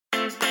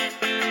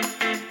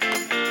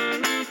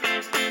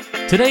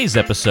Today's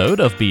episode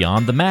of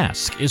Beyond the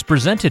Mask is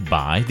presented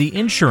by the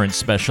insurance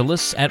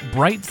specialists at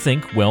Bright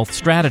Think Wealth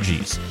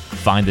Strategies.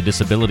 Find the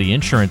disability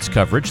insurance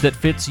coverage that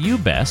fits you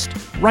best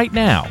right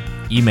now.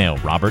 Email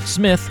Robert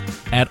Smith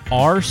at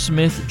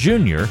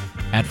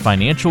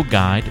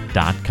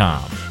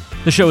rsmithjr@financialguide.com.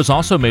 The show is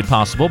also made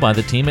possible by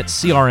the team at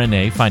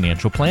CRNA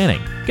Financial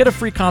Planning. Get a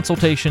free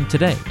consultation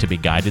today to be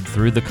guided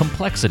through the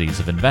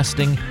complexities of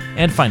investing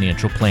and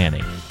financial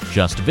planning.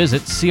 Just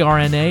visit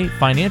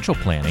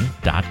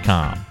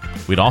crnafinancialplanning.com.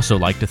 We'd also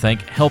like to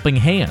thank Helping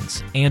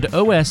Hands and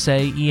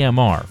OSA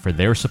EMR for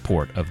their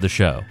support of the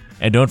show.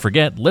 And don't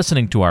forget,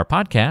 listening to our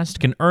podcast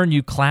can earn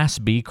you Class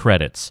B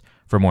credits.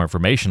 For more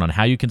information on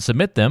how you can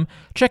submit them,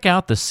 check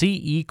out the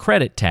CE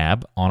Credit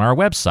tab on our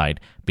website,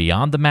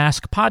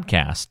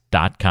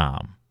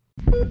 beyondthemaskpodcast.com.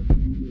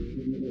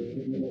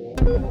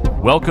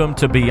 Welcome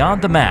to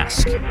Beyond the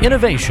Mask,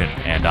 Innovation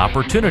and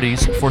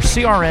Opportunities for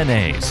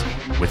CRNAs,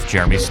 with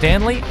Jeremy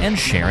Stanley and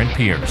Sharon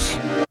Pierce.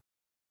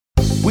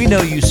 We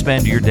know you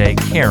spend your day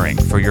caring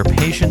for your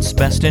patient's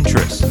best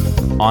interests.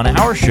 On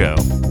our show,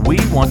 we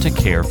want to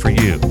care for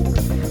you.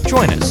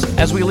 Join us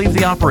as we leave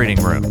the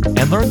operating room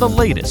and learn the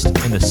latest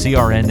in the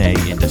CRNA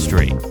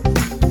industry.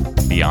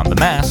 Beyond the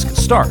Mask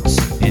starts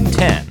in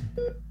 10,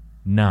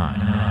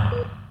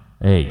 9,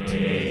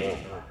 8,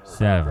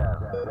 7.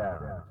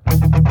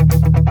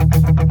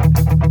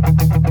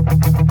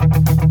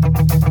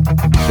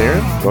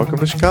 Sharon, welcome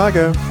to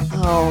Chicago.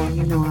 Oh,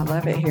 you know I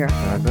love it here.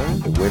 I know,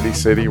 the Windy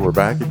City. We're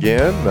back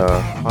again,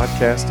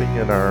 podcasting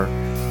in our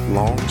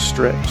long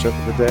stretch of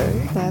the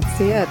day. That's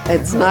it.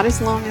 It's not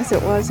as long as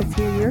it was a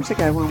few years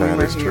ago when we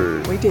were here.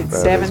 True. We did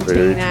That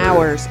 17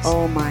 hours.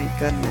 Oh my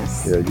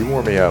goodness. Yeah, you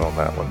wore me out on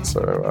that one.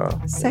 So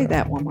Say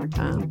that one more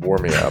time. You wore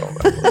me out on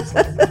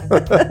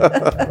that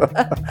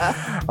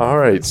one. All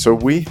right, so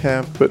we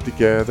have put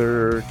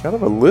together kind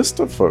of a list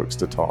of folks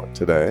to talk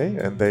today,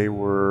 and they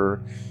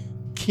were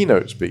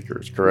keynote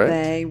speakers, correct?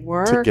 They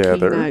were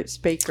together. Keynote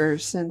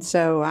speakers, and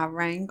so I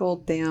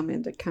wrangled them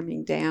into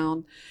coming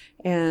down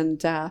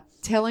and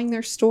telling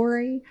their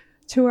story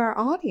to our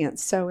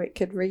audience so it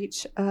could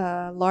reach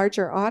a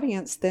larger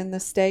audience than the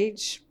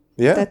stage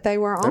that they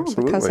were on,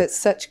 absolutely. because it's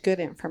such good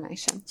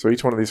information. So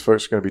each one of these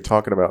folks are going to be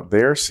talking about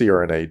their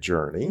CRNA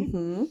journey,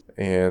 Mm-hmm.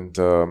 and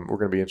we're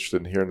going to be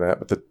interested in hearing that.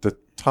 But the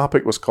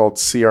topic was called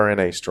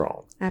CRNA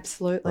Strong.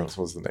 Absolutely. That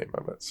was the name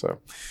of it. So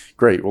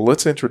great. Well,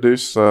 let's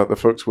introduce the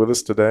folks with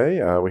us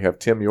today. We have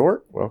Tim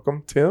York.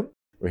 Welcome, Tim.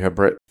 We have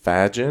Brett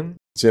Fadgen,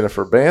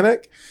 Jennifer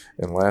Bannock,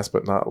 and last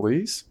but not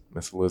least,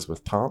 Miss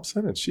Elizabeth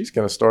Thompson. And she's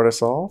going to start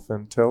us off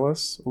and tell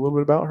us a little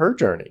bit about her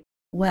journey.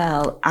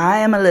 Well, I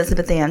am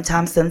Elizabeth Ann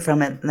Thompson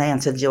from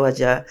Atlanta,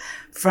 Georgia,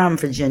 from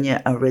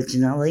Virginia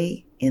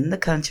originally, in the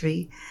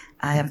country.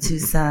 I have 2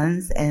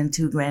 sons and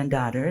 2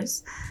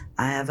 granddaughters.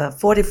 I have a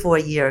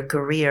 44-year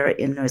career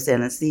in nurse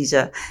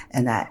anesthesia,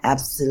 and I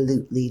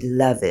absolutely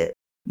love it.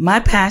 My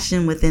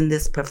passion within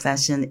this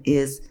profession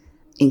is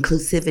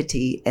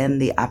inclusivity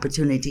and the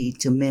opportunity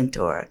to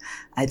mentor.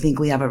 I think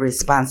we have a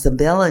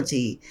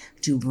responsibility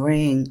to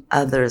bring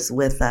others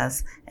with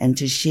us and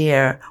to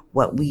share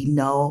what we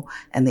know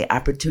and the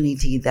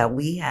opportunity that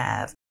we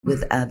have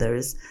with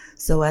others.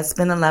 So I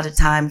spend a lot of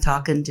time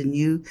talking to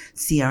new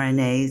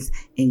CRNAs,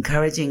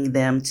 encouraging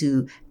them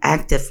to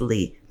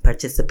actively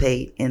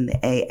participate in the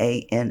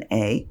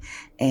AANA,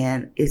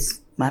 and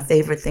it's my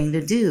favorite thing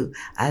to do.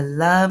 I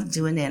love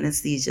doing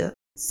anesthesia.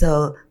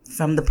 So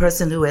from the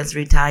person who has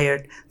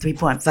retired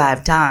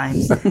 3.5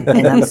 times,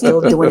 and I'm still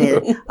doing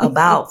it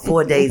about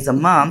 4 days a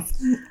month,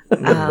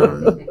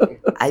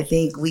 I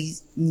think we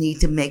need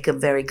to make a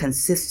very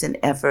consistent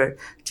effort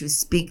to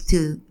speak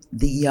to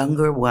the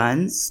younger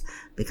ones,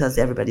 because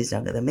everybody's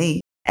younger than me,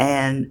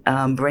 and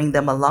bring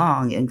them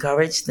along,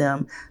 encourage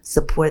them,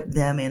 support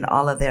them in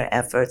all of their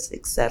efforts,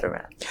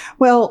 etc.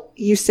 Well,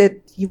 you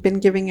said you've been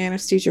giving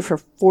anesthesia for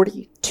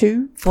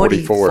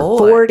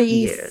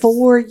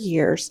 44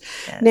 years.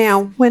 Yes.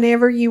 Now,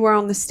 whenever you were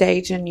on the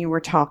stage and you were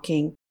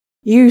talking,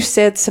 you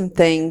said some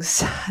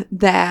things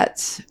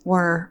that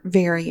were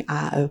very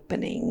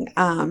eye-opening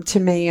to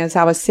me as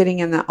I was sitting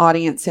in the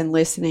audience and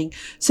listening.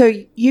 So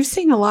you've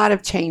seen a lot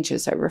of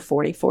changes over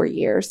 44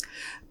 years.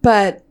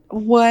 But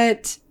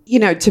what,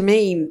 to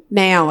me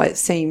now it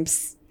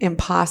seems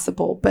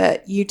impossible,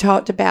 but you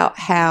talked about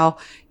how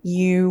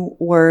you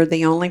were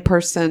the only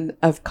person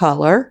of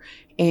color.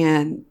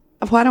 And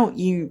why don't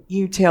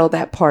you tell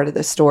that part of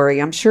the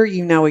story? I'm sure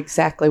you know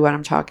exactly what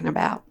I'm talking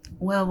about.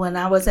 Well, when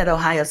I was at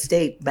Ohio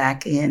State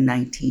back in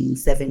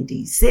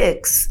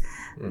 1976,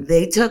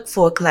 they took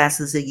 4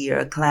 classes a year,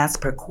 a class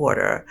per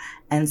quarter.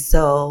 And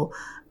so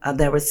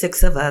there were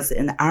 6 of us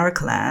in our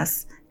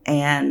class,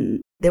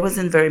 and there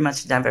wasn't very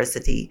much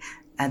diversity.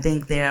 I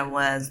think there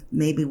was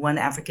maybe 1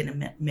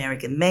 African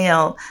American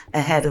male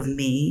ahead of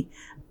me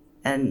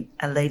and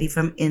a lady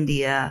from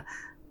India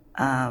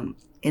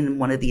in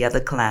one of the other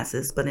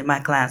classes. But in my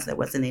class, there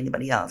wasn't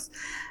anybody else.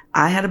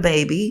 I had a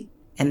baby.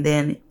 And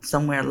then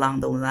somewhere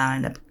along the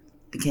line,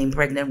 became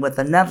pregnant with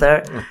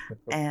another.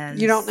 And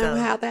You don't know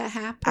how that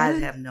happened?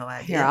 I have no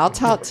idea. Here, I'll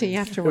talk to you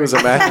It was afterwards.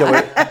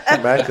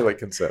 immaculate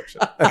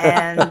conception.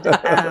 And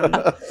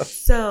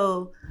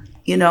so,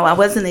 I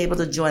wasn't able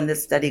to join the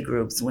study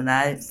groups. When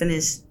I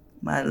finished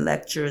my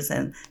lectures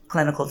and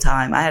clinical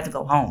time, I had to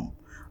go home.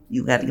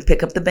 You got to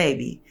pick up the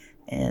baby.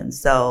 And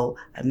so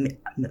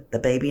the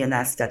baby and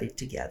I studied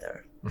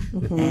together.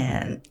 Mhm.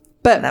 And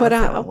But that what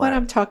was how it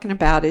I'm worked. talking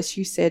about is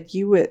you said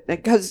you would,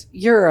 because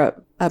you're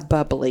a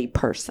bubbly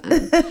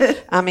person.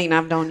 I mean,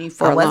 I've known you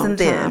for I a long wasn't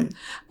time.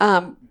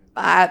 then.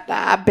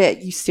 I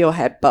bet you still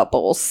had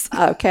bubbles.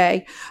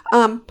 Okay.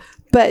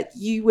 But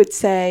you would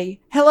say,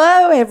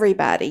 hello,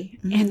 everybody.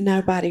 Mhm. And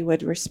nobody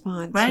would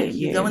respond to Right.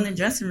 you. You go in the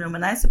dressing room,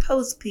 and I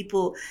suppose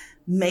people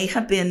may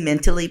have been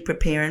mentally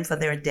preparing for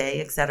their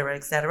day, et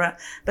cetera,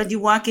 but you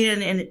walk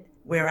in, and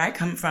where I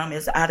come from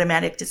is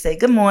automatic to say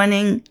good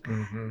morning,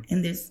 Mm-hmm.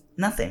 and there's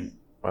nothing.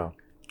 Wow.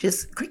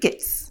 Just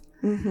crickets.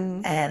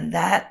 Mhm. And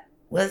that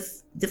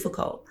was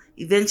difficult.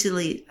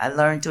 Eventually, I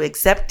learned to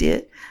accept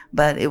it,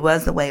 but it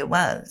was the way it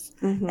was.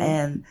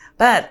 Mhm.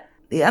 But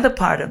the other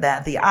part of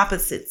that, the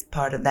opposite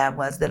part of that,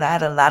 was that I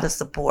had a lot of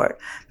support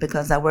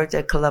because I worked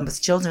at Columbus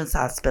Children's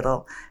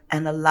Hospital,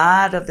 and a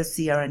lot of the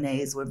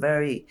CRNAs were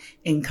very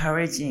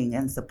encouraging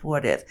and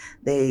supportive.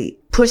 They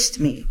pushed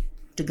me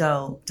to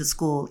go to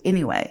school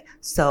anyway,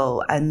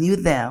 so I knew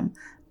them.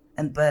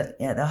 But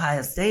at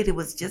Ohio State, it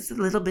was just a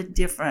little bit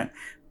different.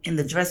 In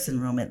the dressing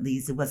room, at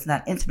least, it was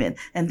not intimate.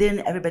 And then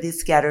everybody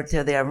scattered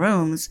to their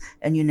rooms,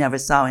 and you never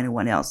saw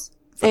anyone else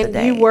for the And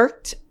day. you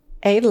worked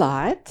a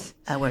lot.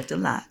 I worked a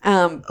lot.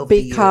 Over the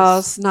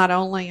Because not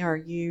only are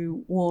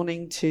you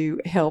wanting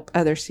to help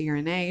other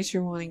CRNAs,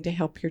 you're wanting to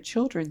help your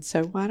children.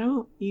 So why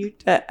don't you?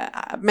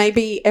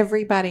 Maybe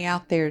everybody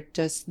out there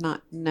does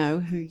not know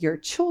who your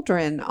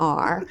children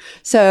are.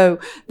 So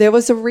there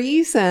was a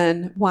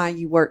reason why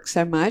you work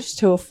so much,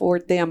 to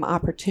afford them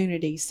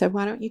opportunities. So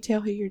why don't you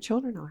tell who your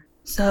children are?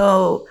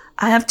 So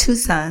I have two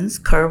sons.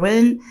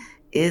 Kerwin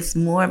is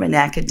more of an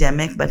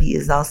academic, but he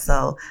is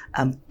also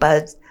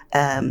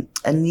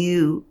a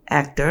new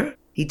actor.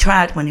 He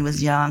tried when he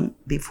was young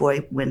before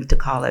he went to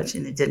college,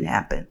 and it didn't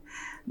happen.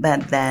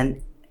 But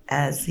then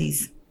as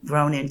he's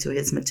grown into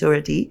his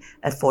maturity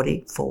at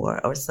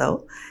 44 or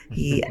so,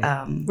 he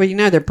Well, you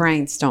know their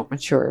brains don't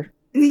mature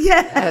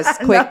yeah, as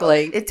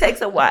quickly. no, it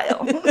takes a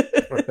while.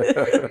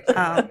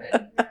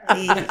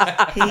 He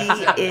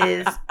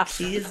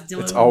is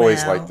doing It's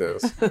always well. like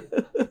this.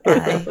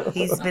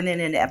 He's been in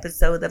an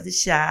episode of The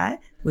Chi,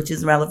 which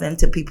is relevant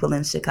to people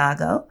in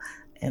Chicago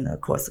and, of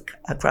course,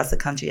 across the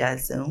country, I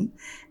assume.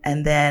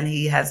 And then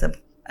he has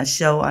a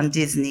show on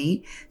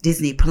Disney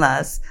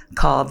Plus,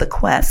 called The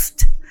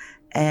Quest.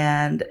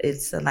 And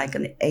it's like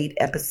an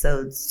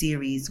 8-episode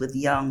series with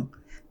young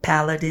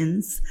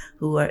paladins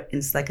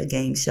it's like a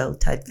game show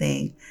type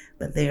thing,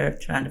 but they're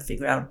trying to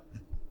figure out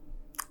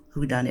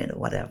who done it or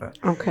whatever.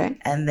 Okay.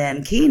 And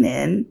then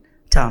Kenan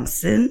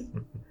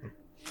Thompson,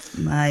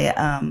 my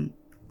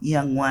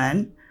young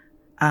one,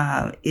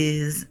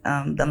 is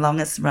the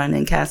longest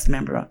running cast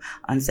member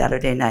on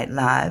Saturday Night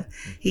Live.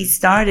 He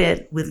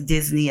started with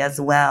Disney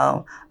as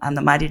well on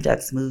the Mighty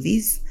Ducks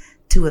movies,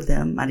 2 of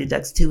them, Mighty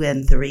Ducks 2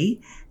 and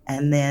 3,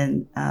 and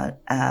then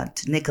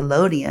to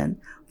Nickelodeon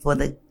for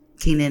the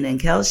Kenan and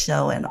Kel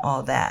show and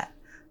all that.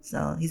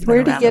 So he's been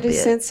Where did he around get a his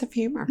bit. sense of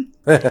humor?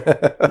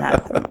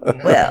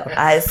 Well,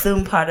 I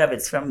assume part of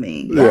it's from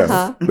me. Yeah.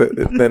 Uh-huh.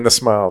 Then the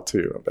smile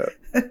too, I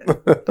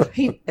bet.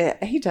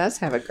 He does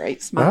have a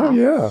great smile. Oh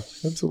yeah,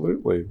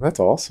 absolutely. That's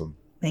awesome.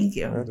 Thank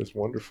you. That is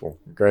wonderful.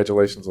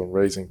 Congratulations on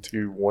raising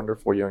 2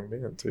 wonderful young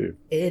men too.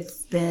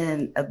 It's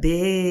been a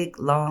big,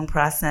 long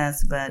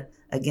process, but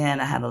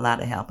again, I had a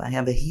lot of help. I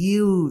have a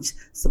huge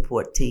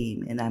support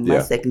team, and I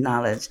must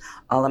acknowledge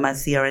all of my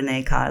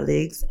CRNA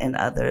colleagues and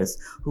others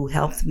who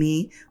helped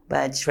me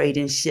by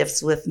trading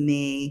shifts with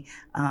me,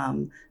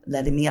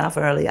 letting me off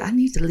early. I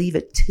need to leave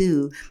at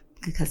 2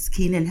 because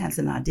Kenan has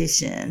an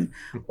audition,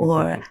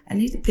 or I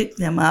need to pick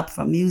them up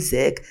from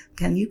music.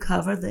 Can you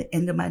cover the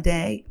end of my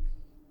day?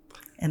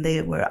 And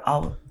they were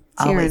always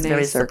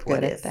very CRNAs are good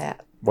supportive. at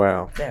that.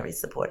 Wow. Very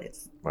supportive.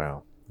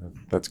 Wow.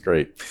 That's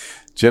great.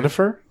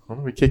 Jennifer, why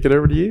don't we kick it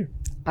over to you?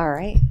 All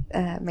right.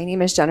 My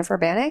name is Jennifer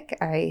Bannock.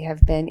 I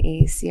have been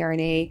a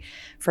CRNA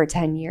for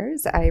 10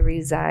 years. I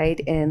reside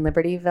in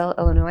Libertyville,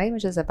 Illinois,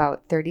 which is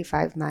about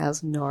 35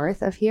 miles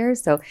north of here.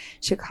 So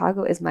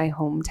Chicago is my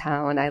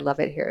hometown. I love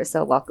it here.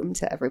 So welcome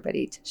to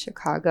everybody to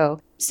Chicago.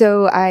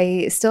 So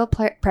I still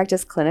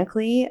practice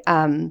clinically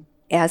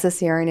as a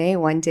CRNA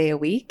 1 day a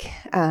week,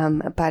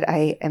 but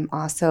I am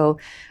also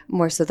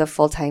more so the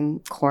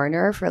full-time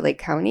coroner for Lake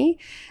County.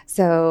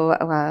 So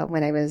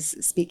when I was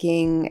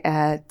speaking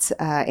at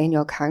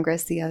annual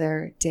Congress the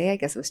other day, I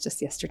guess it was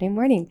just yesterday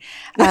morning,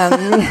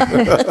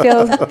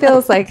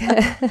 feels like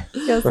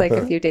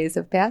a few days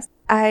have passed.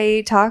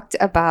 I talked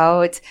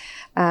about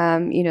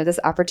this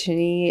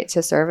opportunity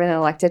to serve in an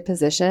elected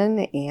position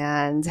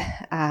and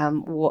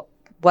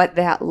what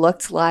that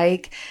looked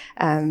like,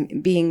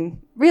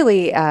 being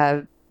really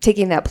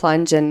taking that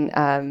plunge and,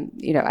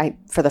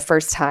 for the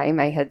first time,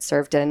 I had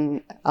served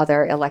in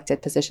other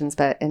elected positions,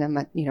 but in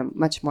a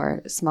much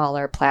more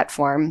smaller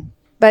platform.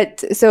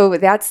 But so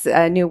that's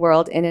a new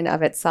world in and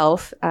of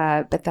itself.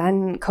 But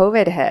then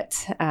COVID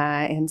hit.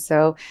 And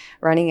so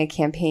running a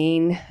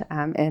campaign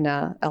in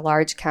a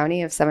large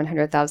county of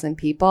 700,000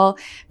 people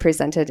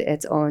presented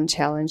its own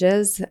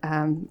challenges.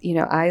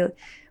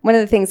 One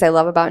of the things I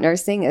love about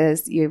nursing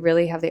is you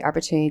really have the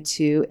opportunity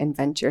to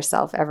invent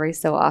yourself every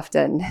so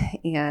often.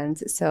 And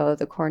so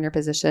the coroner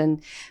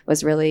position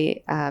was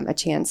really a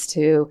chance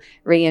to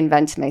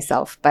reinvent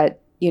myself.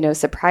 But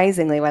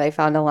surprisingly, what I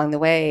found along the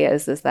way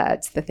is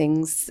that the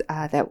things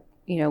that,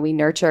 we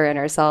nurture in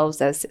ourselves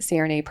as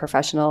CRNA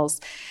professionals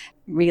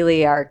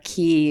really are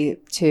key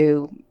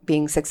to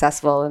being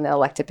successful in the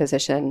elected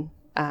position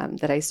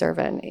that I serve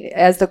in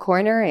as the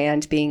coroner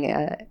and being,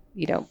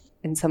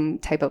 in some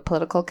type of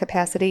political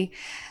capacity.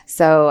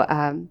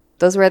 So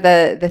those were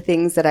the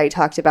things that I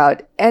talked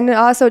about. And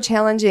also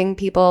challenging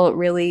people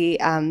really,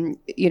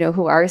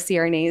 who are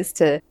CRNAs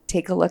to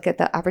take a look at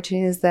the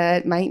opportunities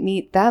that might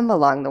meet them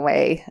along the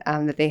way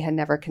that they had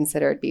never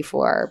considered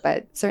before.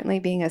 But certainly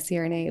being a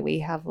CRNA, we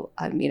have,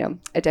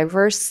 a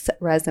diverse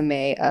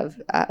resume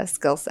of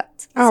skill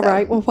sets. All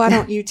right. Well, why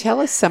don't you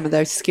tell us some of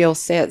those skill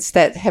sets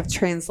that have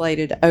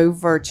translated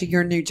over to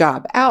your new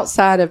job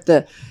outside of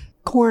the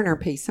coroner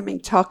piece? I mean,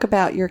 talk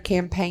about your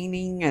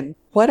campaigning and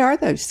what are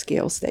those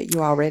skills that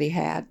you already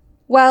had?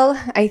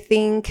 Well, I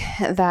think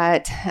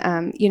that,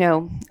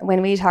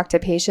 when we talk to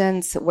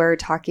patients, we're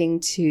talking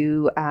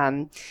to,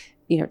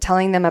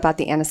 telling them about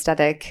the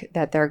anesthetic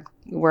that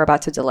we're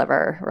about to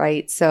deliver,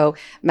 right? So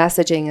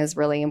messaging is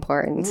really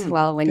important.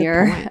 Well, when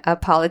you're a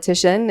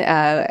politician,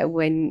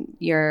 when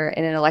you're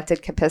in an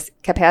elected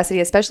capacity,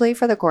 especially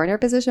for the coroner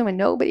position, when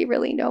nobody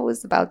really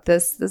knows about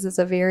this is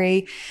a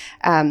very,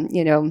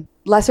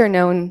 lesser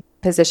known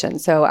position.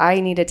 So I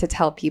needed to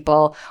tell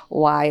people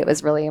why it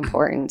was really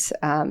important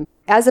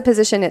as a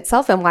position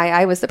itself and why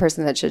I was the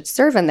person that should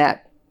serve in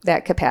that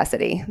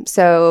capacity.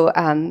 So,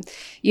 I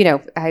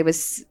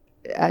was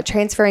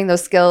transferring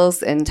those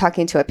skills and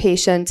talking to a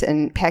patient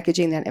and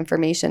packaging that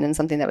information in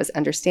something that was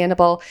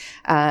understandable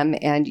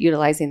and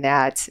utilizing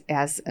that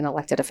as an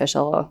elected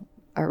official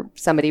or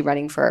somebody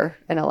running for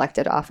an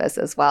elected office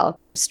as well.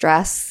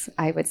 Stress,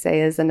 I would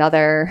say, is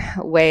another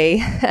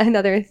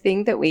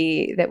thing that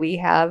we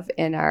have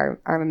in our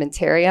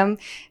armamentarium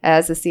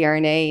as a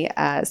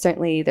CRNA.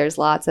 Certainly there's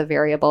lots of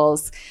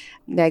variables,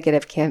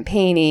 negative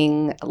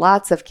campaigning,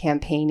 lots of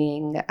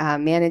campaigning,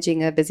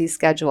 managing a busy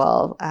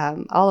schedule,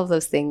 all of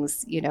those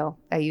things,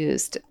 I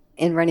used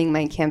in running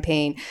my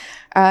campaign.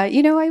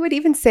 I would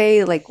even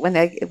say like when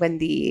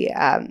the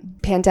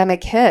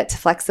pandemic hit,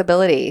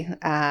 flexibility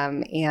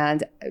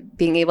and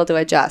being able to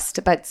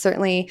adjust. But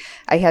certainly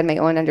I had my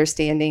own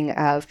understanding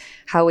of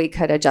how we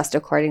could adjust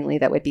accordingly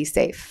that would be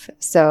safe.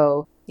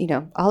 So,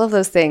 all of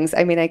those things,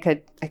 I mean, I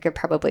could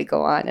probably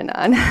go on and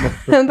on,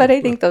 but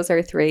I think those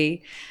are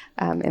three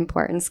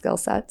important skill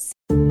sets.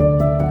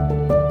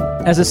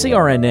 As a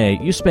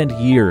CRNA, you spend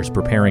years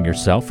preparing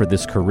yourself for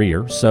this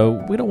career,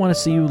 so we don't want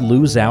to see you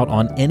lose out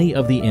on any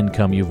of the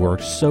income you've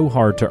worked so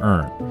hard to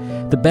earn.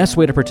 The best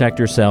way to protect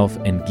yourself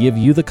and give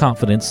you the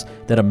confidence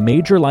that a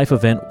major life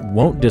event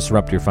won't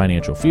disrupt your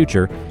financial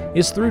future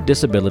is through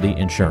disability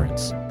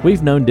insurance.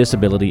 We've known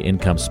disability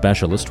income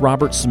specialist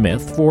Robert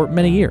Smith for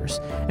many years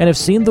and have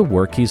seen the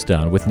work he's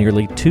done with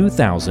nearly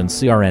 2,000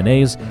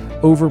 CRNAs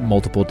over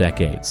multiple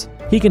decades.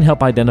 He can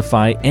help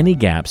identify any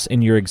gaps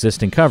in your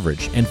existing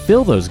coverage and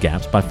fill those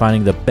gaps by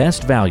finding the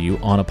best value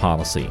on a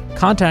policy.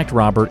 Contact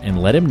Robert and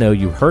let him know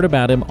you heard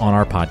about him on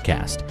our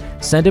podcast.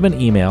 Send him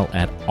an email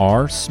at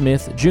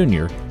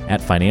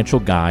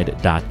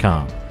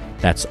rsmithjr@financialguide.com.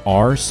 That's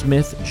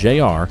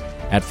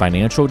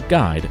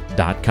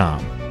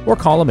rsmithjr@financialguide.com. Or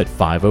call him at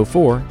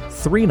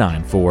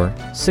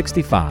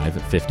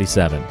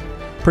 504-394-6557.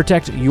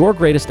 Protect your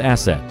greatest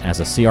asset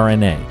as a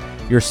CRNA,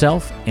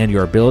 yourself and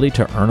your ability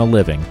to earn a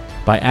living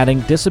by adding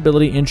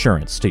disability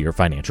insurance to your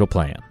financial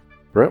plan.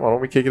 Brett, why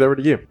don't we kick it over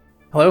to you?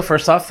 Hello,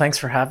 first off, thanks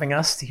for having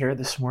us here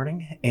this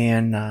morning.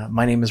 And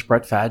my name is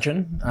Brett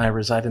Fadgen. I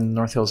reside in the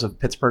North Hills of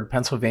Pittsburgh,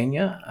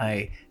 Pennsylvania.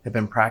 I have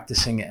been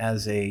practicing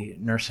as a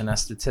nurse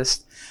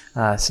anesthetist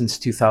since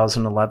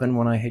 2011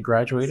 when I had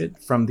graduated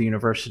from the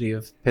University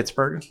of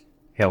Pittsburgh.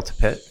 Hail to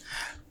Pitt.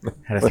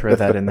 Had to throw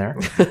that in there.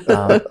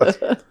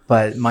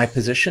 But my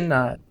position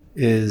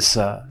is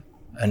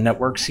a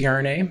network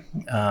CRNA.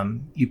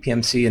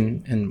 UPMC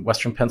in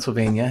Western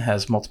Pennsylvania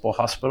has multiple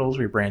hospitals.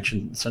 We branch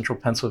in Central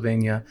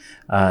Pennsylvania,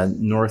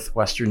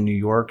 Northwestern New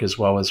York, as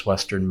well as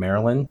Western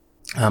Maryland.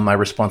 My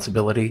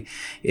responsibility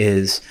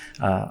is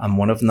I'm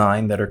one of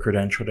 9 that are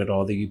credentialed at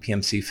all the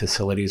UPMC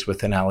facilities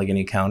within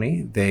Allegheny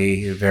County.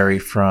 They vary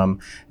from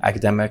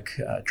academic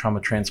trauma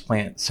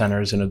transplant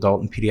centers in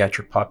adult and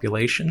pediatric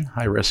population,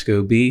 high-risk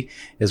OB,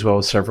 as well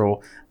as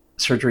several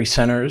surgery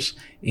centers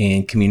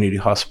and community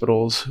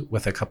hospitals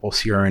with a couple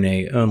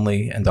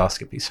CRNA-only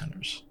endoscopy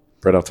centers.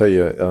 Brett, I'll tell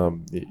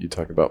you, you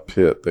talk about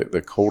Pitt,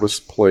 the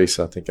coldest place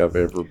I think I've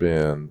ever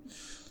been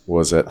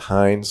was at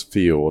Heinz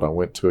Field. I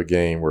went to a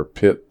game where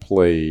Pitt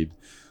played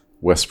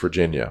West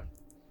Virginia.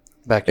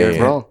 Backyard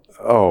brawl.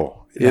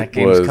 Oh, That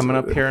game's coming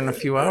up here in a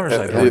few hours,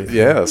 I believe.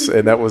 Yes,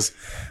 and that was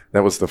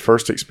the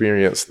first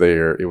experience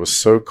there. It was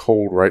so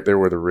cold right there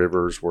where the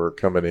rivers were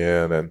coming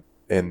in, and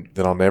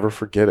then I'll never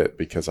forget it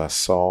because I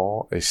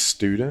saw a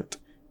student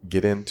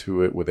get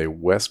into it with a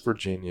West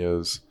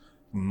Virginia's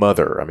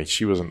mother. I mean,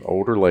 she was an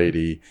older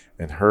lady,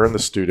 and her and the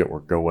student were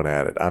going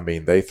at it. I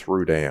mean, they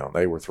threw down.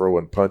 They were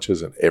throwing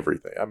punches and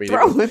everything. I mean,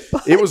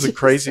 it was the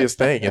craziest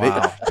thing.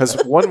 And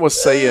because one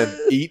was saying,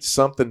 "Eat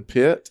something,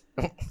 Pitt,"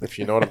 if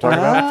you know what I'm talking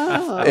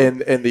about,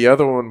 and the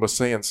other one was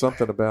saying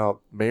something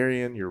about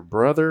marrying your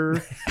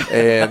brother.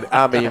 And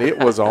I mean, it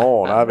was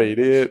on. I mean,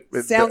 it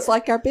sounds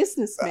like our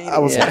business meeting. I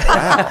was like,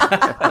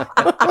 wow.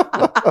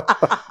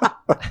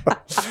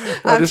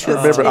 I just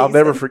remember, I'll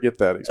never forget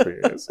that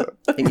experience. So.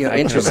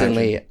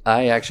 Interestingly,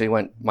 I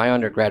actually my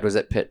undergrad was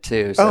at Pitt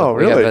too. So oh,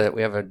 really?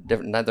 We have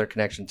another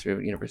connection through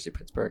University of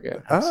Pittsburgh. Yeah.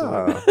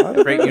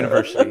 Absolutely. Great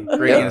university,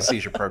 great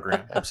anesthesia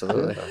program.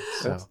 Absolutely.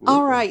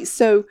 All right.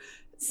 So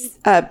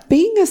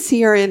being a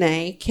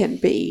CRNA can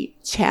be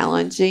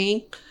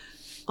challenging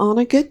on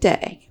a good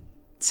day.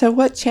 So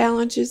what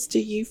challenges do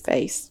you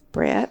face,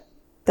 Brett,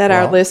 that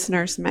our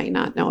listeners may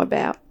not know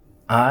about?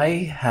 I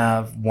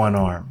have one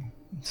arm.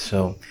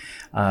 So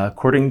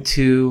according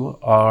to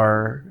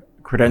our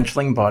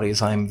credentialing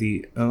bodies, I'm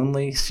the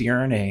only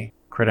CRNA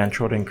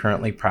credentialed and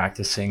currently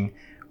practicing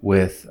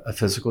with a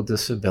physical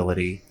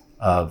disability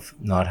of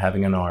not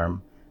having an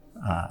arm,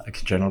 a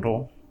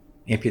congenital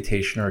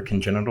amputation or a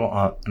congenital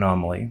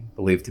anomaly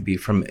believed to be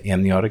from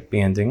amniotic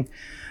banding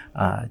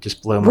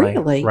just below my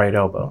right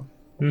elbow.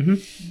 Mm-hmm.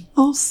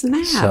 Oh,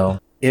 snap. So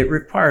it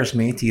requires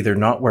me to either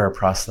not wear a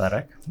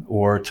prosthetic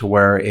or to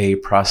wear a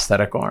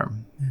prosthetic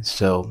arm.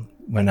 So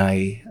when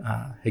I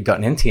had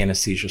gotten into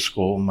anesthesia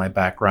school, my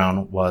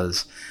background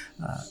was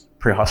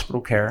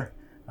pre-hospital care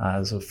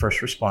as a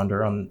first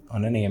responder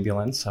on an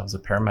ambulance. I was a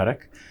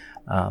paramedic.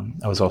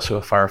 I was also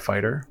a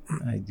firefighter.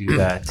 I do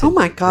that. Oh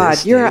my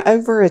God, you're an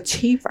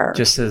overachiever.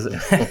 Just as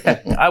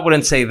I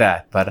wouldn't say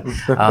that, but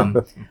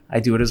I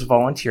do it as a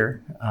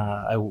volunteer.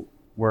 I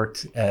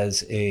worked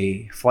as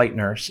a flight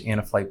nurse and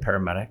a flight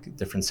paramedic at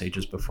different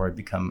stages before I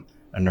become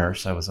a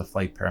nurse. I was a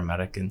flight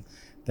paramedic, and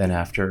then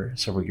after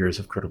several years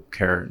of critical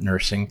care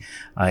nursing,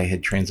 I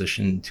had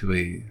transitioned to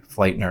a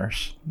flight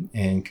nurse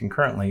and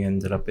concurrently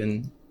ended up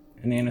in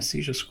an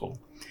anesthesia school.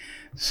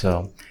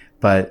 So,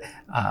 but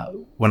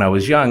when I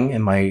was young,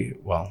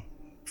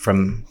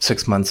 from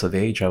 6 months of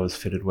age, I was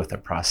fitted with a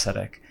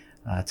prosthetic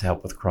to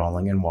help with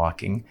crawling and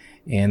walking.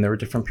 And there were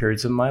different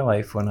periods of my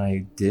life when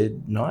I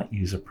did not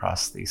use a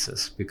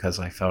prosthesis because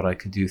I felt I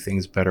could do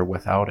things better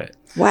without it.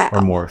 Wow.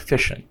 Or more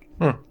efficient.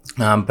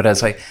 But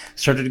as I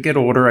started to get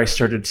older, I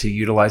started to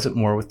utilize it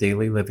more with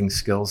daily living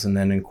skills and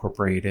then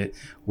incorporate it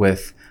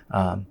with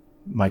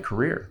my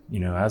career,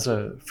 as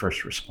a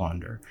first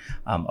responder.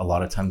 A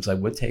lot of times I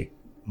would take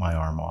my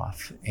arm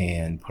off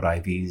and put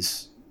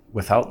IVs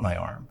without my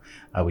arm.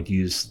 I would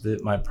use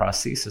my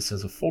prosthesis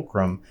as a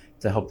fulcrum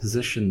to help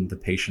position the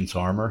patient's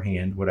arm or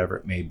hand, whatever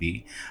it may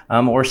be.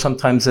 Or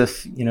sometimes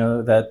if,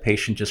 that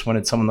patient just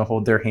wanted someone to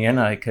hold their hand,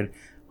 I could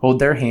hold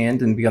their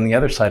hand and be on the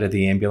other side of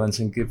the ambulance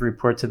and give a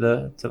report to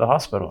the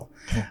hospital.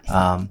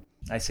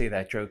 I say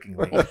that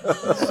jokingly.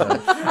 So,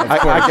 I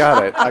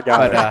got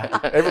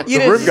it.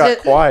 The room got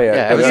quiet.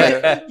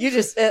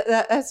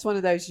 Yeah, that's one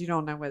of those you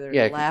don't know whether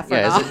to laugh or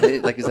not.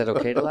 Is that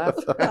okay to laugh?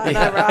 I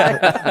know,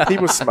 right? He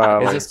was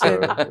smiling.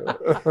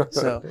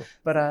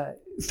 But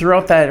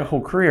throughout that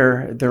whole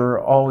career,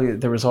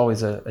 there was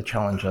always a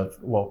challenge of,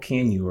 well,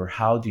 can you or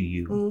how do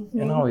you? Mm-hmm.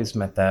 And I always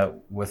met that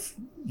with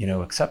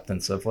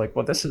acceptance of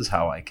this is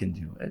how I can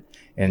do it,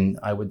 and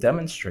I would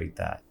demonstrate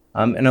that.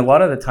 And a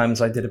lot of the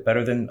times I did it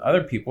better than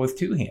other people with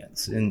two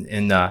hands.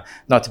 And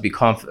not to be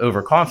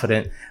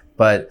overconfident,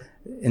 but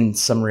in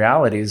some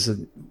realities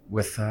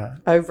with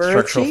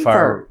structural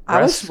fire rescue,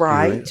 I was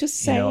right. Just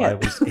say it. I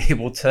was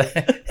able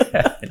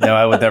to. No,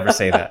 I would never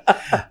say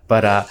that.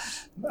 But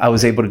I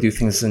was able to do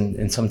things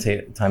in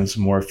sometimes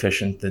more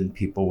efficient than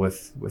people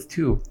with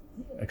two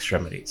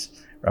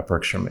extremities, upper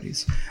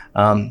extremities.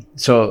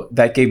 So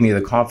that gave me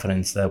the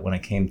confidence that when I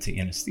came to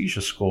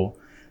anesthesia school,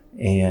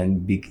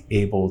 and be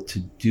able to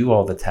do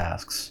all the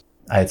tasks.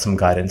 I had some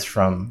guidance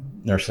from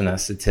nurse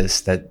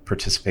anesthetists that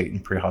participate in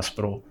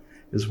pre-hospital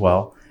as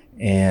well,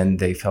 and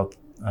they felt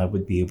I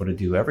would be able to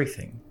do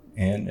everything.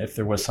 And if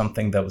there was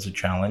something that was a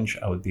challenge,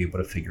 I would be able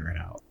to figure it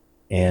out.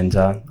 And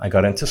I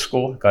got into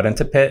school, got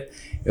into Pitt.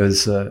 It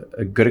was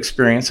a good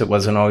experience. It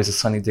wasn't always a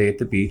sunny day at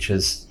the beach,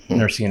 as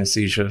nursing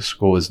anesthesia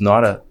school is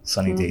not a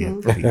sunny day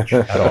at the beach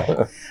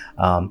at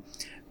all.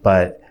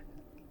 But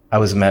I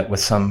was met with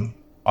some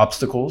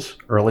obstacles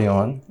early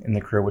on in the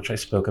career, which I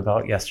spoke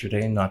about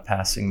yesterday, not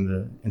passing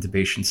the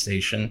intubation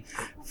station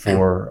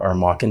for our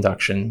mock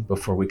induction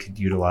before we could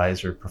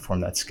utilize or perform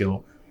that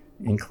skill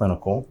in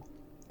clinical.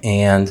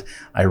 And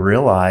I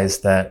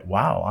realized that,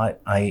 wow,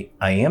 I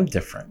am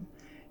different.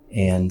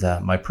 And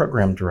my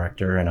program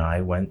director and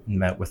I went and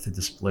met with the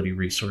Disability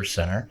Resource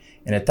Center.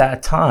 And at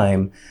that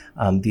time,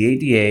 the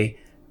ADA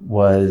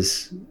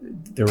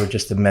there were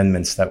just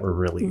amendments that were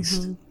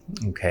released.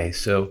 Mm-hmm. Okay,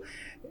 so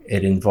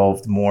it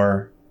involved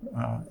more,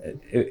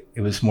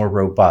 it was more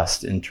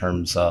robust in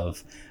terms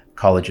of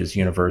colleges,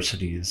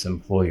 universities,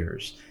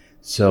 employers.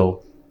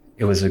 So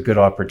it was a good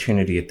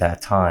opportunity at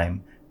that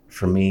time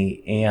for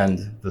me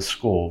and the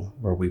school,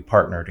 where we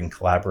partnered and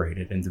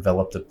collaborated and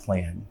developed a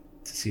plan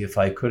to see if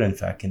I could in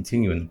fact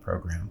continue in the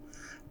program.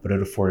 But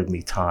it afforded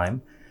me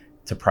time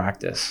to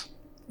practice.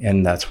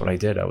 And that's what I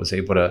did. I was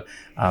able to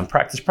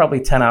practice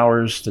probably 10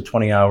 hours to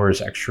 20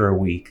 hours extra a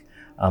week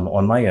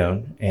on my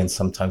own, and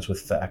sometimes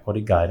with the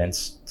equity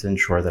guidance to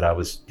ensure that I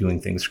was doing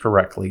things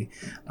correctly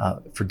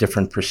for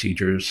different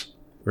procedures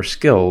or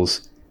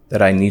skills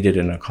that I needed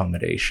an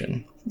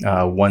accommodation.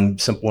 One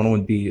simple one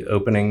would be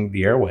opening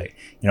the airway.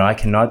 I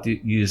cannot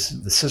use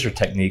the scissor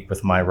technique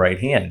with my right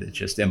hand. It's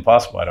just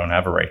impossible. I don't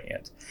have a right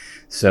hand.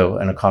 So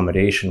an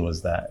accommodation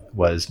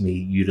was me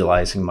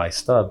utilizing my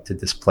stub to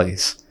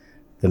displace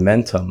the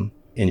mentum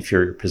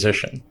inferior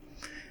position.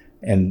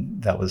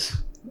 And that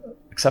was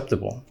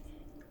acceptable.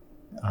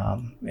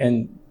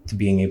 And to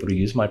being able to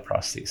use my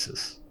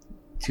prosthesis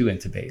to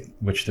intubate,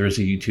 which there's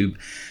a YouTube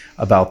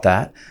about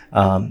that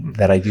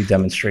I do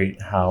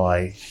demonstrate how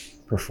I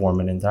perform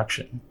an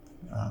induction.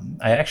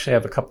 I actually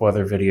have a couple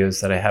other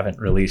videos that I haven't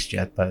released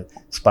yet, but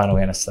spinal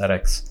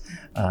anesthetics,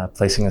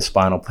 placing a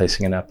spinal,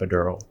 placing an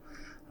epidural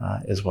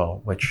as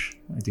well, which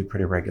I do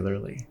pretty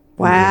regularly.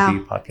 Wow. In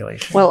the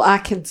population. Well, I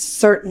can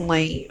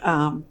certainly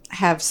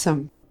have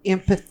some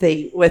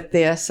empathy with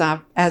this.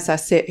 As I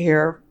sit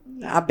here,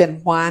 I've been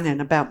whining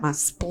about my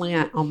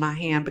splint on my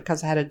hand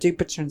because I had a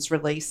Dupuytren's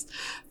release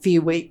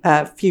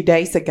a few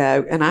days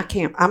ago, and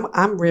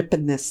I'm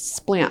ripping this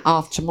splint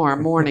off tomorrow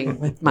morning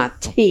with my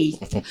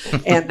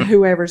teeth. And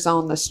whoever's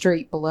on the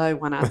street below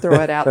when I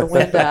throw it out the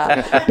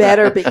window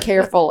better be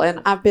careful.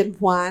 And I've been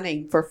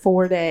whining for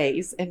 4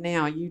 days, and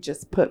now you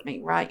just put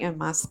me right in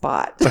my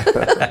spot.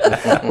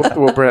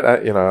 Well, Brett,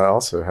 I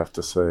also have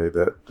to say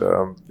that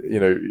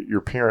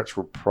your parents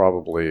were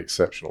probably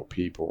exceptional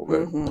people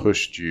that Mm-hmm.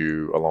 pushed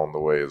you along the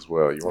way as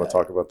well. You want to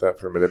talk about that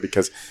for a minute?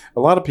 Because a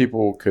lot of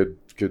people could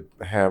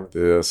have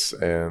this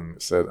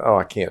and said, oh,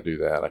 I can't do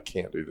that, I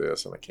can't do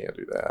this, and I can't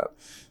do that.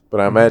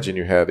 But I imagine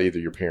you had either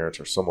your parents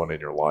or someone in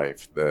your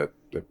life that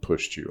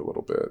pushed you a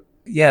little bit.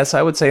 Yes,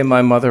 I would say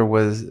my mother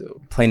was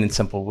plain and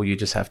simple, well, you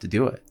just have to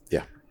do it.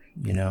 Yeah.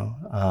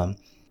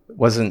 It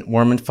wasn't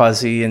warm and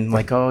fuzzy and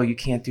like, oh, you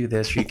can't do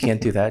this or you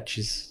can't do that.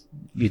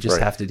 You just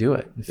Right. have to do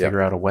it and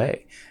figure out a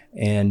way.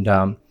 And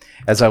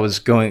as I was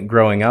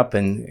growing up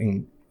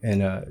and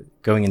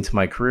going into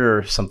my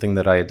career, something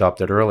that I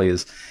adopted early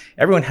is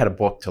everyone had a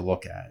book to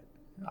look at.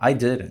 I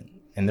didn't.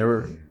 And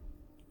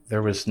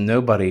there was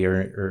nobody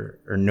or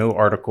no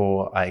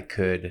article I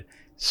could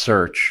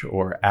search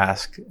or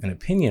ask an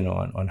opinion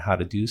on how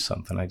to do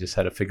something. I just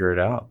had to figure it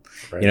out.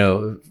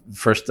 Right.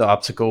 First the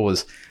obstacle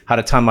was how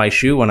to tie my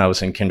shoe when I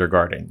was in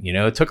kindergarten.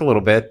 It took a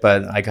little bit,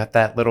 but I got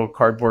that little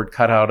cardboard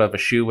cutout of a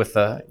shoe with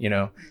a,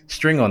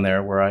 string on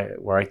there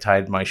where I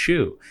tied my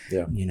shoe.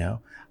 Yeah.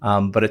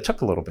 But it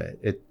took a little bit.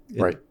 It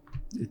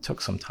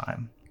took some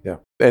time. Yeah.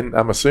 And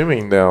I'm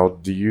assuming now,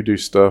 do you do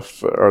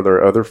stuff? Are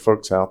there other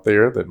folks out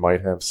there that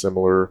might have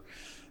similar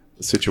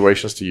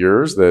situations to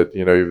yours that,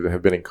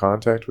 have been in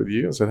contact with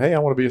you and said, hey, I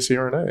want to be a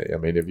CRNA? I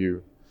mean, have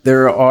you?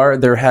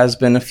 There has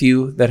been a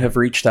few that have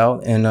reached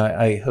out, and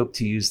I hope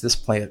to use this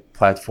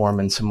platform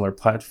and similar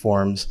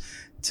platforms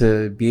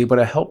to be able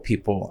to help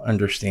people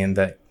understand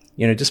that,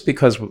 just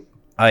because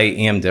I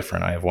am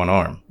different, I have one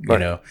arm,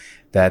 Right.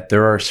 That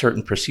there are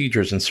certain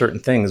procedures and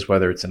certain things,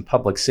 whether it's in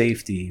public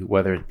safety,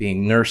 whether it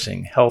being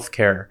nursing,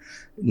 healthcare,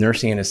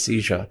 nursing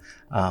anesthesia,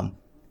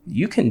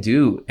 you can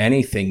do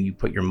anything you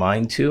put your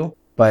mind to.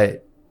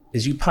 But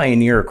as you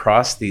pioneer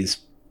across these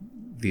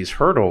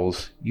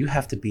hurdles, you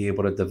have to be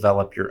able to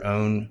develop your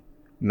own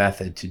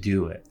method to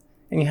do it.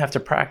 And you have to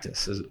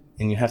practice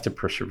and you have to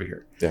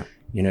persevere. Yeah.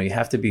 You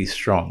have to be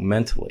strong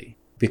mentally,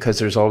 because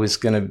there's always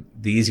the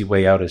easy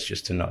way out is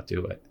just to not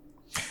do it.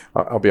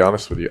 I'll be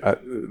honest with you. I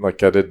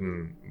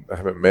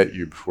haven't met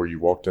you before you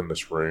walked in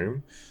this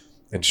room,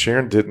 and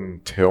Sharon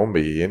didn't tell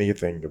me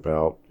anything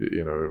about,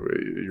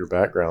 your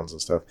backgrounds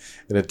and stuff.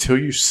 And until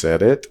you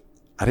said it,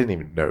 I didn't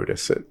even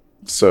notice it.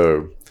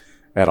 So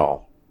at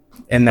all.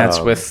 And that's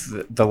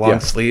with the long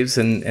sleeves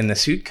and the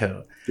suit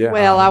coat. Yeah.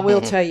 Well, I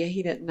will tell you,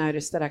 he didn't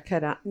notice that I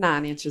cut out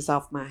 9 inches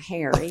off my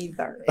hair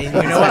either. And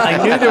you know what?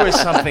 I knew there was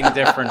something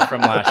different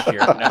from last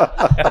year.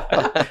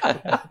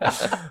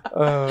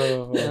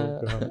 Oh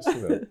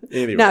gosh.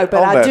 Anyway, No,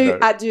 but I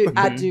note.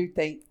 do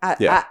think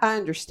Yeah. I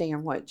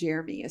understand what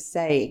Jeremy is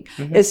saying.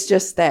 Mm-hmm. It's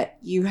just that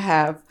you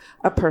have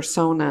a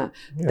persona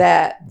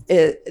that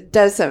it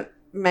doesn't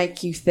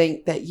make you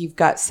think that you've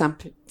got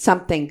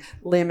something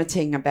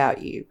limiting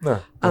about you.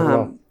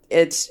 No.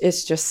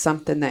 It's just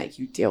something that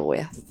you deal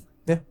with.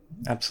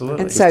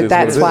 Absolutely. And so is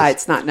that's what it why is.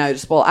 it's not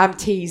noticeable. I'm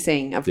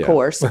teasing, of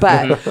course,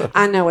 but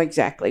I know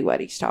exactly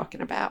what he's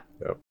talking about.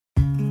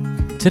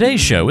 Yep.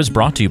 Today's show is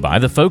brought to you by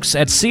the folks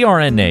at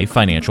CRNA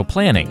Financial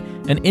Planning,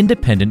 an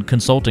independent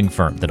consulting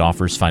firm that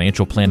offers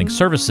financial planning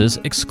services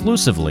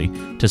exclusively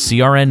to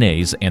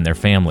CRNAs and their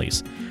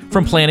families.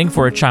 From planning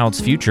for a child's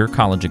future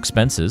college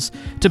expenses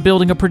to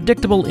building a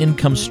predictable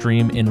income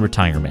stream in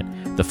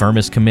retirement, the firm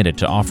is committed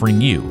to offering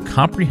you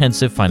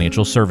comprehensive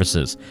financial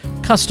services,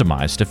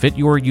 customized to fit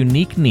your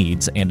unique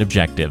needs and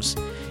objectives.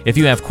 If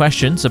you have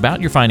questions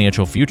about your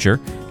financial future,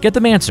 get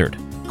them answered.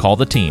 Call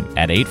the team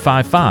at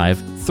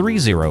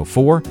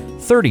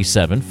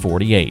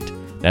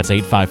 855-304-3748. That's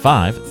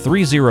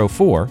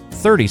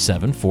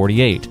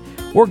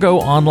 855-304-3748. Or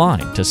go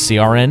online to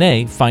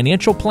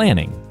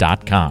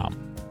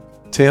crnafinancialplanning.com.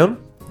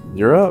 Tim,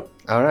 you're up.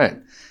 All right.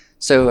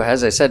 So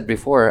as I said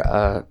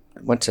before,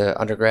 went to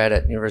undergrad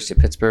at University of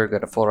Pittsburgh,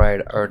 got a full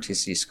ride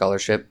ROTC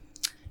scholarship.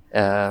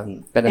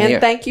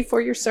 Thank you for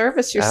your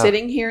service. You're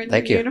sitting here in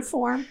your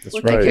uniform. That's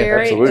looking right.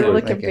 very, Absolutely. you're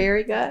looking Thank you.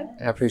 very good.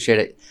 I appreciate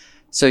it.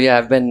 So yeah,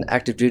 I've been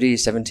active duty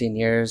 17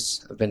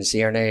 years. I've been a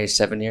CRNA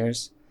 7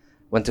 years.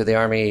 Went through the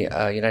Army,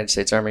 United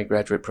States Army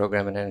graduate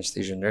program in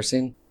anesthesia and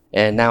nursing.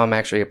 And now I'm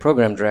actually a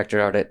program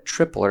director out at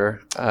Tripler,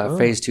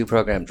 phase 2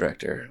 program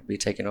director. I'll be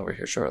taking over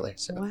here shortly.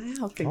 So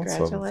Wow,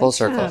 congratulations. full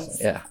circle.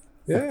 Yeah.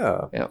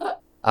 Yeah.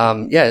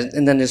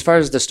 And then as far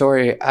as the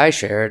story I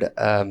shared,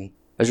 I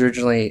was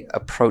originally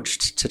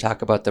approached to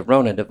talk about the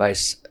Rona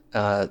device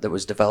that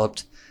was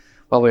developed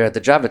while we were at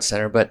the Javits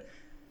Center, but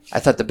I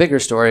thought the bigger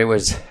story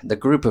was the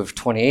group of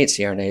 28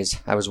 CRNAs.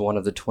 I was one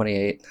of the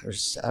 28.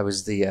 I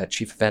was the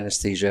chief of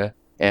anesthesia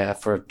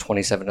for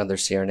 27 other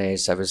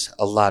CRNAs. I was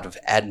a lot of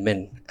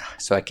admin,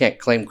 so I can't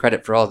claim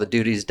credit for all the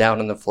duties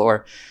down on the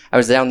floor. I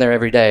was down there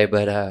every day,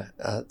 but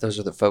those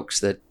are the folks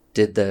that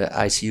did the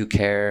ICU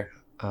care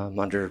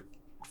under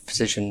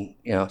physician,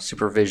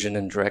 supervision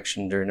and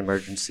direction during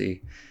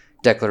emergency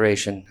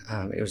declaration.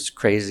 It was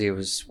crazy. It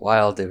was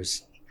wild. It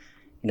was,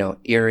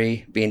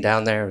 eerie being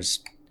down there.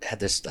 Had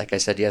this, like I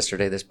said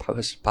yesterday, this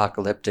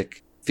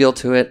post-apocalyptic feel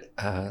to it.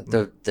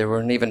 There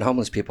weren't even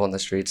homeless people in the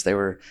streets. They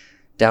were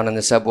down in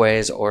the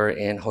subways or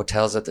in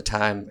hotels at the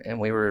time, and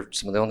we were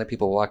some of the only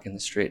people walking the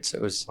streets. So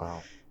it was a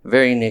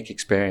very unique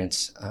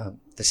experience.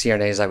 The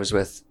CRNAs I was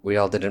with, we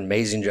all did an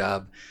amazing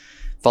job.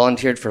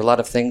 Volunteered for a lot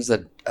of things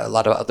that a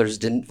lot of others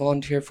didn't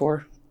volunteer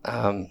for,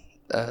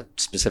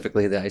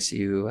 specifically the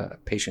ICU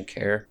patient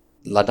care.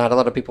 Not a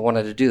lot of people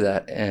wanted to do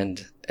that.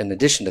 And in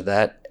addition to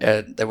that,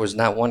 there was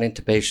not one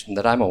intubation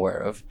that I'm aware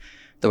of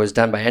that was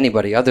done by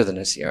anybody other than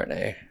a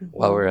CRNA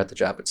while we were at the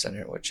Javits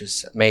Center, which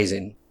is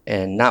amazing.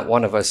 And not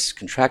one of us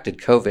contracted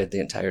COVID the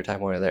entire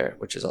time we were there,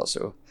 which is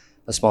also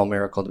a small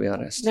miracle, to be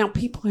honest. Now,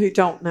 people who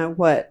don't know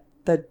what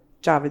the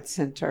Javits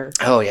Center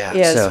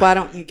is, why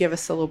don't you give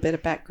us a little bit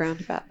of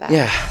background about that?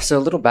 Yeah, so a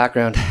little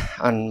background.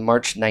 On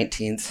March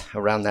 19th,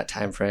 around that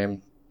time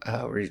frame,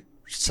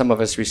 some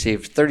of us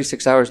received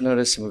 36 hours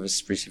notice. Some of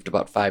us received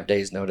about 5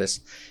 days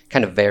notice.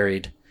 Kind of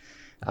varied.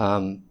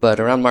 But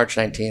around March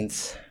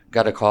 19th,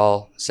 got a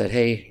call, said,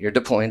 hey, you're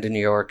deploying to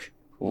New York.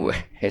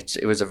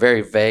 It was a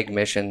very vague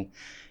mission.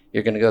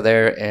 You're going to go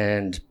there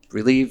and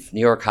relieve New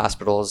York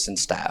hospitals and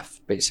staff,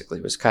 basically,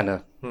 was kind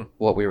of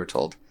what we were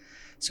told.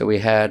 So we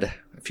had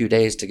a few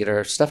days to get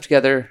our stuff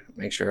together,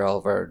 make sure all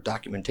of our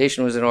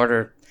documentation was in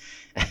order,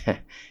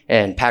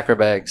 and pack our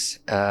bags.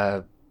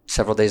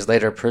 Several days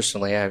later,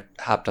 personally, I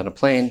hopped on a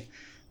plane,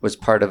 was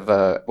part of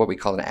what we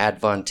call an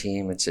ADVON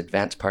team. It's an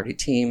advanced party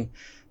team.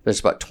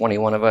 There's about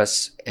 21 of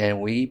us,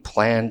 and we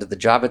planned the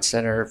Javits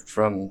Center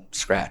from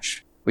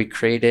scratch. We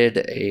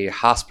created a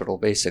hospital,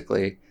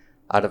 basically,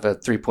 out of a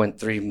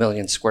 3.3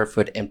 million square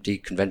foot empty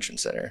convention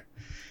center.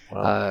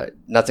 Wow.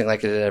 Nothing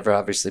like it had ever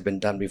obviously been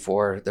done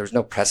before. There was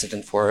no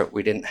precedent for it.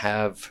 We didn't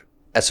have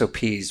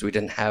SOPs. We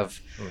didn't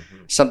have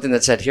something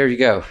that said, here you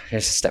go.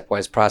 Here's a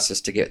stepwise process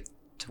to get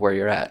to where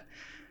you're at.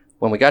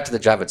 When we got to the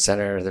Javits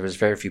Center, there was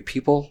very few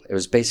people. It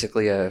was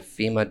basically a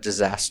FEMA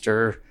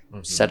disaster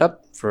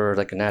setup for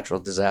like a natural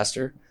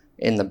disaster.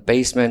 In the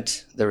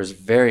basement, there was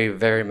very,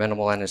 very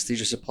minimal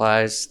anesthesia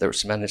supplies. There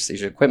was some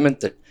anesthesia equipment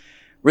that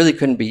really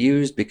couldn't be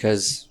used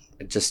because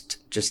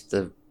just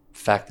the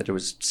fact that it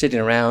was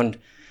sitting around,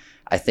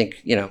 I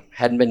think,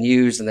 hadn't been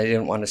used, and they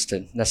didn't want us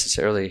to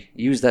necessarily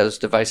use those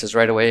devices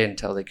right away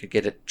until they could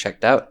get it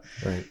checked out.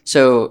 Right.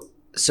 So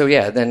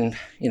yeah, then,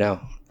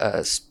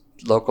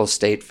 local,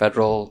 state,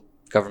 federal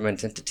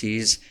government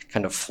entities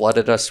kind of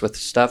flooded us with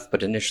stuff,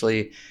 but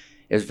initially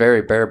it was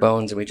very bare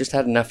bones, and we just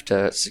had enough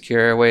to secure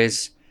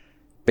airways,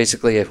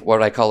 basically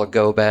what I call a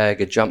go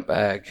bag, a jump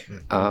bag,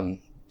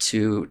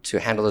 to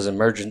handle those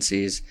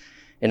emergencies.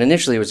 And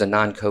initially it was a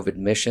non-COVID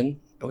mission.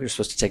 We were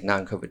supposed to take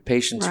non-COVID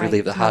patients,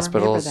 relieve the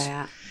hospitals.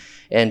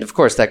 And of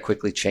course that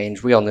quickly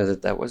changed. We all knew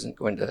that wasn't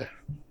going to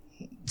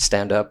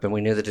stand up, and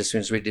we knew that as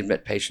soon as we'd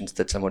admit patients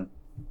that someone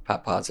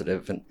pop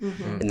positive, and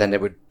then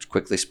it would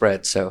quickly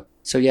spread. So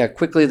yeah,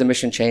 quickly the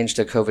mission changed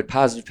to COVID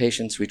positive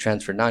patients. We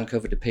transferred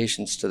non-COVID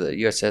patients to the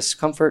USS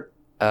Comfort,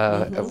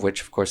 of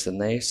which, of course,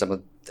 then some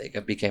of they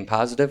became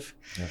positive.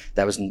 Yeah.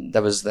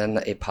 That was then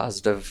a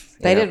positive.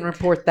 They didn't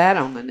report that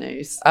on the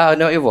news. Oh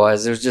no, it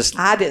was. It was just.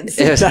 I didn't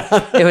see It was.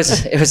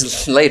 that. It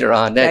was later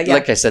on. Yeah.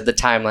 Like I said, the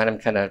timeline. I'm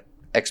kind of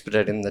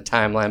expediting the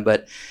timeline,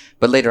 but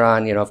later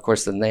on, of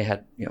course, then they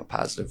had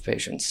positive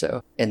patients.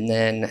 So, and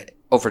then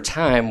over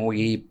time,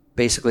 we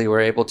basically were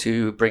able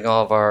to bring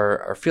all of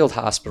our field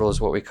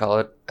hospitals, what we call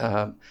it,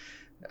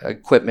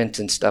 equipment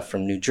and stuff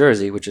from New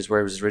Jersey, which is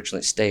where it was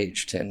originally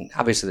staged. And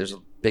obviously, there's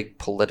a big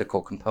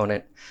political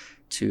component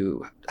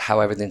to how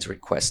everything's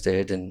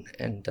requested,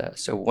 and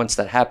so once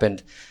that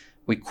happened,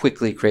 we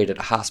quickly created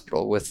a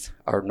hospital with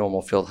our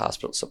normal field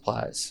hospital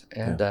supplies,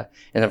 and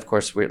of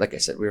course, like I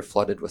said, we were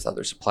flooded with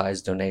other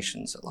supplies,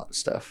 donations, a lot of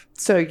stuff.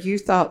 So you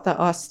thought the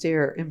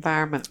austere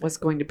environment was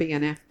going to be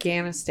in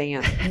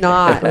Afghanistan,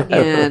 not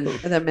in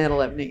the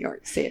middle of New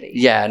York City.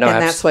 Yeah, no,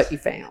 and that's what you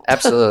found.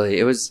 Absolutely,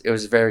 it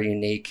was very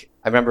unique.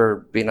 I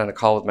remember being on a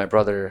call with my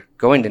brother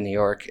going to New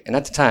York, and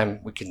at the time,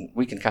 we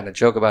can kind of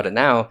joke about it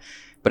now,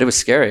 but it was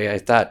scary. I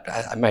thought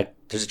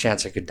there's a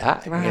chance I could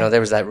die. Right. There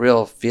was that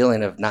real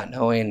feeling of not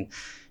knowing,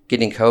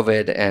 getting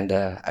COVID. And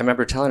I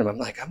remember telling him, I'm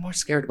like, I'm more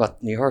scared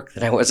about New York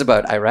than I was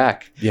about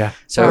Iraq. Yeah.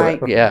 So Right.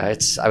 yeah,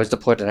 I was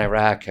deployed in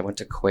Iraq. I went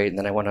to Kuwait, and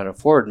then I went on a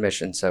forward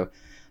mission. So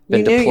You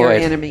been knew your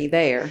deployed. enemy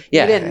there.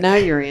 Yeah. You didn't know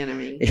your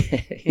enemy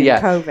in Yeah.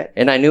 COVID.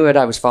 And I knew what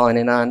I was falling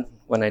in on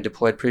when I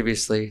deployed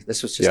previously.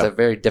 This was just Yeah. a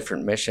very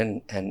different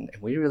mission, and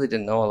we really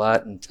didn't know a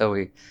lot until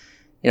we,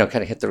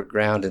 kind of hit the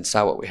ground and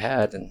saw what we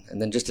had, and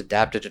then just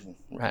adapted and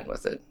ran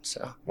with it.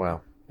 So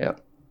Wow. yeah.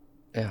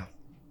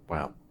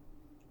 Wow.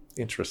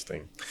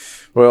 Interesting.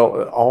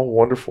 Well, all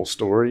wonderful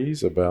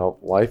stories about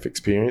life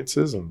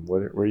experiences and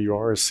where you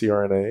are as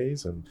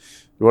CRNAs. And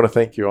we want to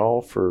thank you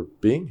all for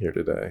being here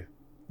today.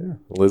 Yeah.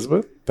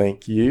 Elizabeth,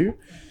 thank you.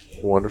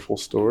 Wonderful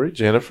story.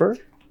 Jennifer,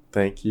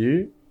 thank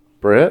you.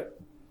 Brett,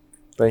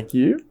 thank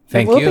you.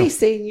 Thank we'll you. be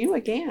seeing you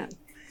again.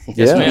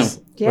 Yes, ma'am.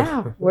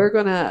 Yeah, we're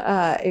going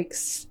to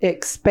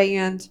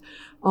expand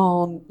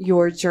on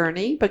your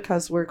journey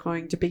because we're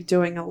going to be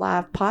doing a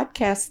live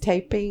podcast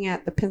taping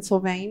at the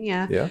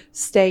Pennsylvania Yeah.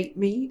 State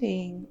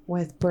Meeting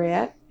with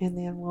Brett, and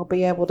then we'll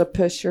be able to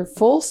push your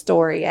full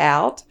story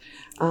out.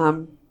 We're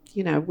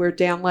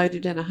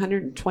downloaded in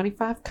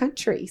 125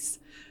 countries.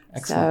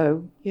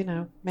 Excellent.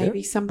 So,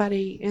 maybe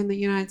somebody in the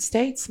United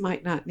States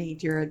might not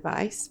need your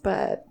advice,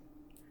 but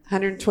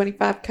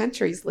 125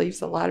 countries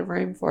leaves a lot of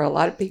room for a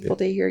lot of people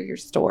to hear your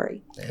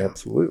story.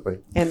 Absolutely.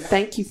 And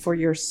thank you for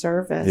your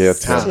service. Yeah,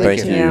 Tim, to thank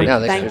you. Tim. No, thanks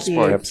for Thank your you.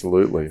 support.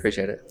 Absolutely.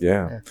 Appreciate it.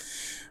 Yeah.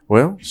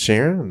 Well,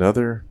 Sharon,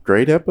 another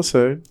great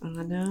episode.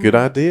 I know. Good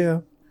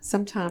idea.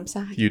 Sometimes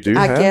You do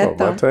I have get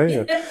them, I them. tell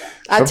you.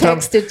 I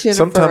Sometimes- texted Jennifer.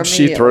 Sometimes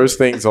she immediately. throws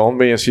things on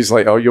me and she's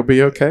like, "Oh, you'll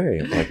be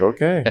okay." I'm like,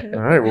 "Okay, all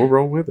right, we'll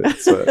roll with it."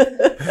 So,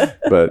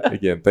 but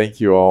again,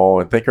 thank you all,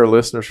 and thank our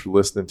listeners for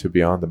listening to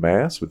Beyond the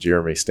Mask with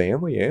Jeremy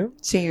Stanley. And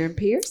Sharon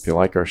Pierce. if you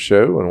like our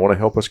show and want to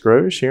help us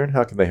grow, Sharon,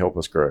 how can they help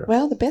us grow?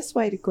 Well, the best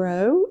way to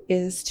grow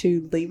is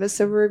to leave us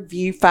a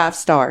review, 5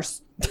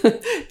 stars,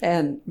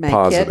 and make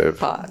Positive. it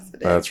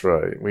positive. That's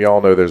right. We all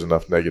know there's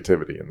enough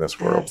negativity in this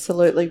world.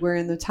 Absolutely. We're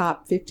in the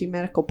top 50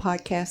 medical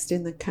podcast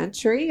in the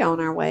country, on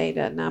our way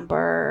to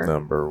number.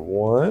 Number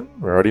 1.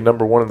 We're already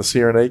number 1 in the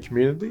CRNA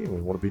community, and we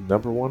want to be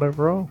number 1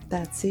 overall.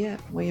 That's it.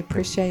 We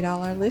appreciate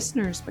all our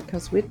listeners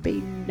because we'd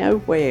be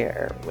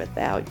nowhere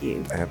without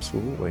you.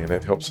 Absolutely, and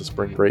it helps us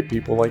bring great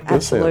people like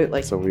this Absolutely.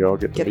 in, so we all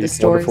get to Get the meet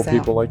stories wonderful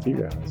out. people like you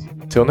guys.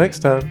 Till next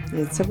time.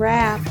 It's a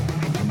wrap.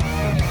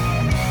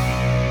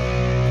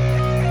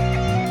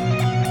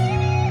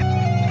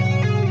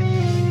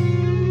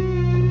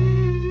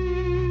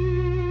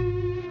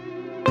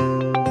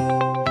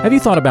 Have you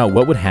thought about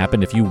what would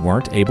happen if you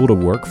weren't able to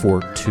work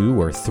for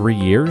 2 or 3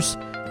 years?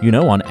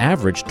 On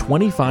average,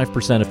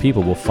 25% of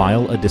people will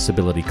file a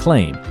disability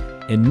claim,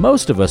 and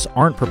most of us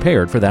aren't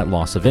prepared for that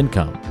loss of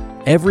income.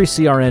 Every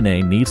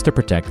CRNA needs to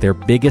protect their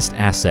biggest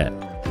asset,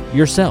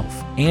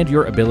 yourself, and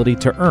your ability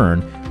to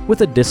earn with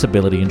a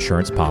disability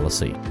insurance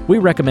policy. We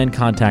recommend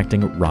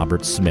contacting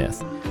Robert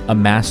Smith, a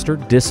master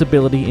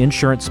disability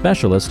insurance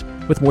specialist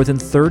with more than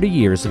 30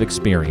 years of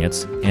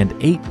experience and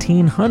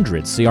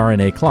 1,800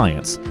 CRNA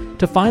clients,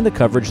 to find the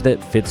coverage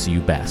that fits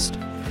you best.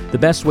 The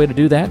best way to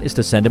do that is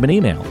to send him an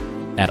email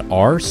at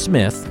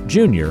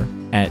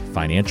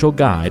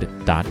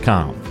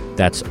rsmithjr@financialguide.com.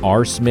 That's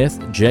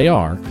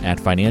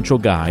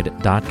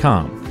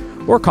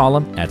rsmithjr@financialguide.com. Or call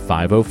him at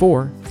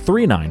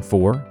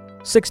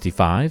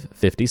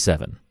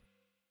 504-394-6557.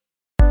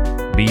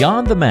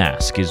 Beyond the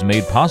Mask is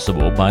made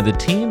possible by the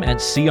team at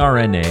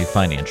CRNA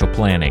Financial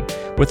Planning.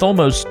 With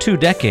almost 2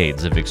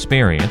 decades of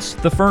experience,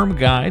 the firm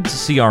guides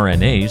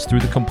CRNAs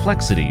through the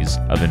complexities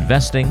of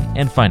investing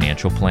and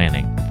financial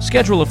planning.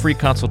 Schedule a free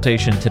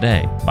consultation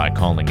today by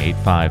calling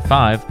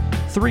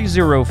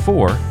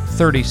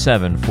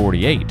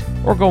 855-304-3748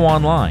 or go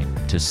online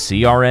to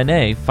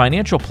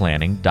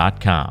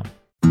crnafinancialplanning.com.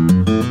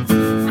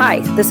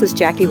 Hi, this is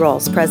Jackie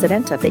Rolls,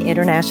 President of the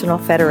International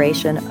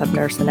Federation of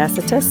Nurse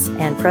Anesthetists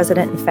and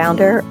President and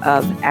founder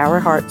of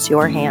Our Hearts,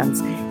 Your Hands,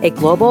 a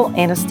global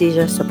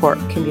anesthesia support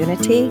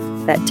community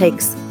that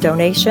takes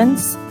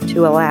donations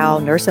to allow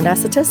nurse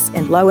anesthetists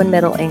in low and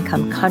middle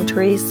income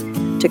countries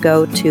to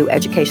go to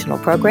educational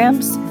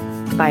programs,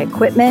 buy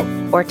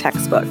equipment, or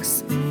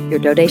textbooks. Your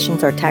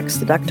donations are tax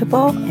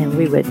deductible, and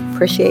we would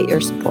appreciate your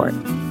support.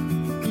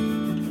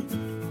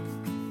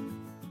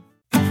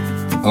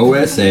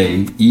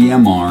 OSA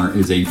EMR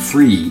is a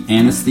free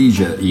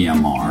anesthesia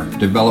EMR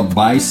developed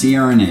by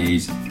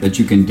CRNAs that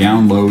you can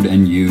download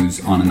and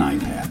use on an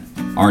iPad.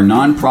 Our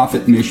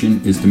nonprofit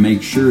mission is to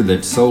make sure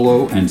that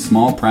solo and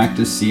small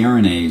practice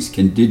CRNAs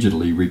can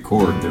digitally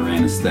record their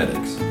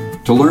anesthetics.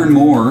 To learn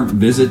more,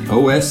 visit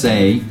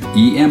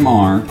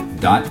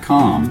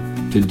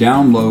osaemr.com to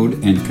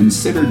download and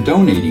consider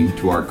donating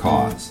to our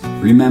cause.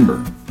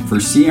 Remember, for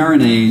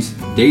CRNAs,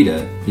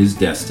 data is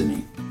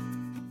destiny.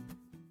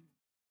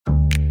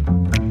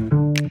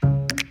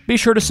 Be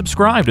sure to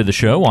subscribe to the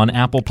show on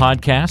Apple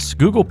Podcasts,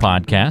 Google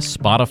Podcasts,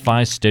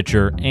 Spotify,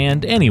 Stitcher,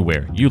 and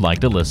anywhere you like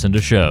to listen to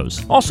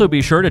shows. Also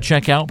be sure to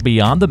check out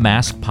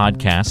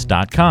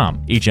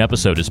BeyondTheMaskPodcast.com. Each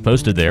episode is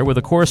posted there with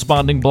a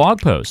corresponding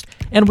blog post,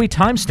 and we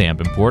timestamp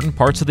important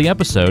parts of the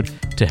episode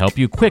to help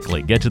you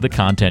quickly get to the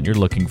content you're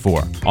looking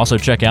for. Also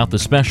check out the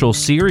special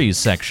series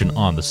section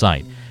on the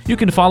site. You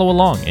can follow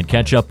along and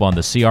catch up on the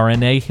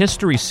CRNA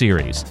History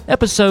Series,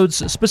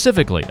 episodes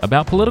specifically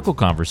about political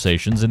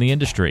conversations in the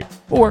industry.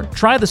 Or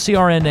try the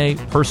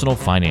CRNA Personal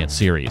Finance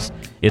Series.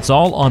 It's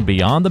all on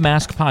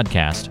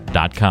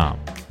BeyondTheMaskPodcast.com.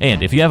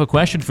 And if you have a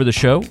question for the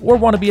show or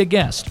want to be a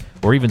guest,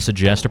 or even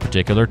suggest a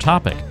particular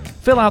topic,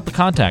 fill out the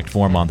contact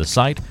form on the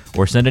site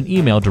or send an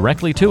email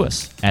directly to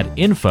us at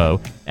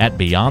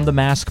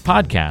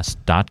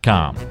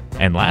info@BeyondTheMaskPodcast.com.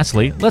 And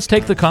lastly, let's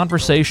take the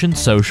conversation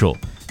social.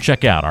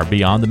 Check out our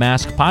Beyond the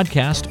Mask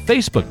podcast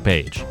Facebook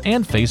page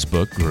and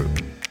Facebook group.